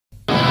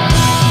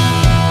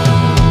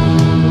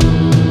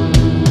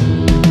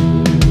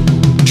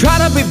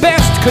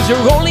'cause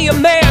you're only a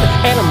man,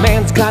 and a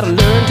man's gotta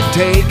learn to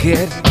take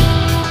it.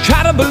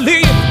 Try to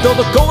believe, though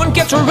the going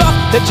gets rough,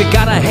 that you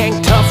gotta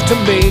hang tough to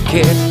make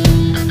it.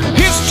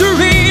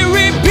 History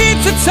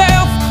repeats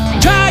itself,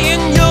 try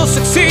and you'll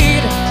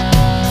succeed.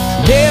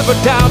 Never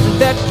doubt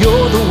that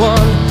you're the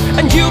one,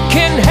 and you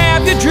can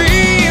have your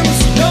dreams.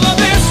 None of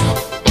this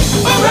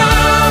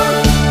around,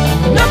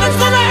 nothing's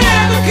gonna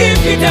ever keep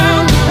you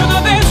down. None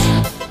of this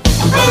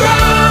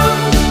around,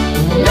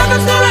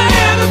 nothing's gonna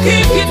ever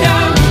keep you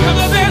down. None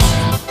of this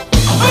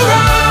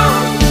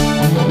around,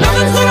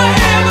 nothing's gonna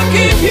ever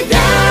keep you down.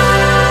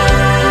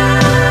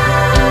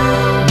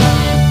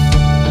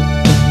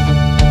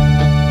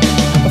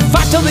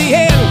 Fight till the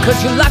end, 'cause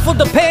your life will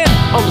depend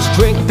on the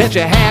strength that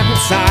you have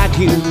inside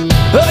you.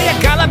 Oh, you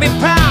gotta be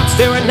proud,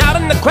 staring out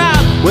in the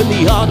crowd when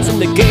the odds in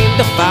the game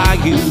defy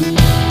you.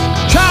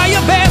 Try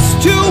your best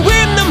to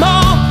win them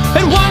all,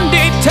 and one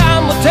day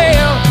time will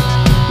tell.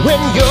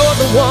 When you're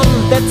the one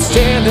that's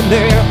standing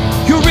there,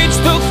 you reach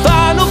the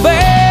final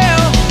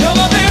bell. None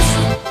of this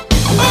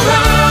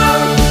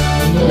around,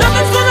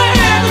 nothing's gonna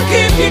ever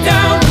keep you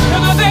down.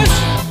 None of this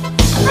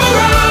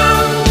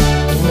around,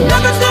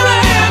 nothing's gonna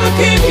ever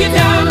keep you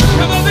down.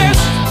 None of this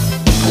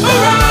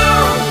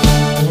around,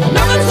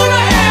 nothing's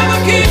gonna ever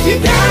keep you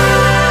down.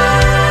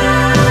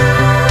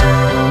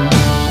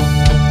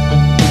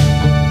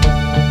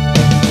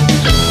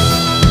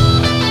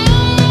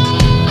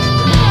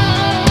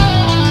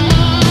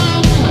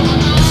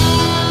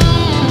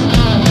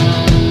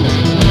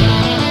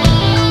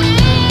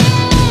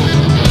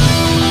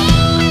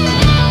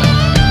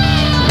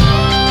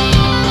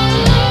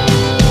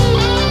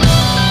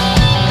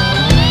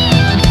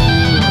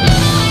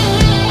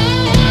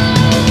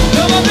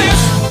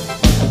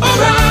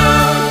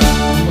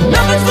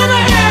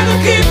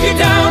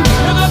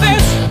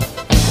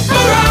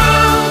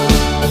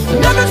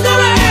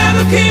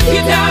 Keep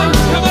you down,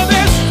 none of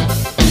this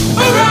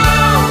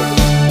around,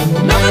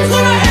 nothing's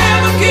gonna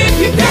ever keep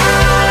you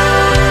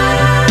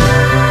down.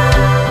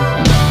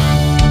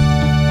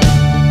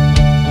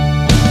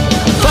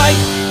 Fight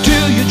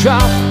till you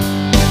drop,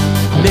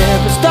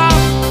 never stop,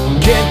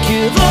 can't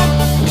give up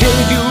till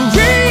you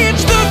reach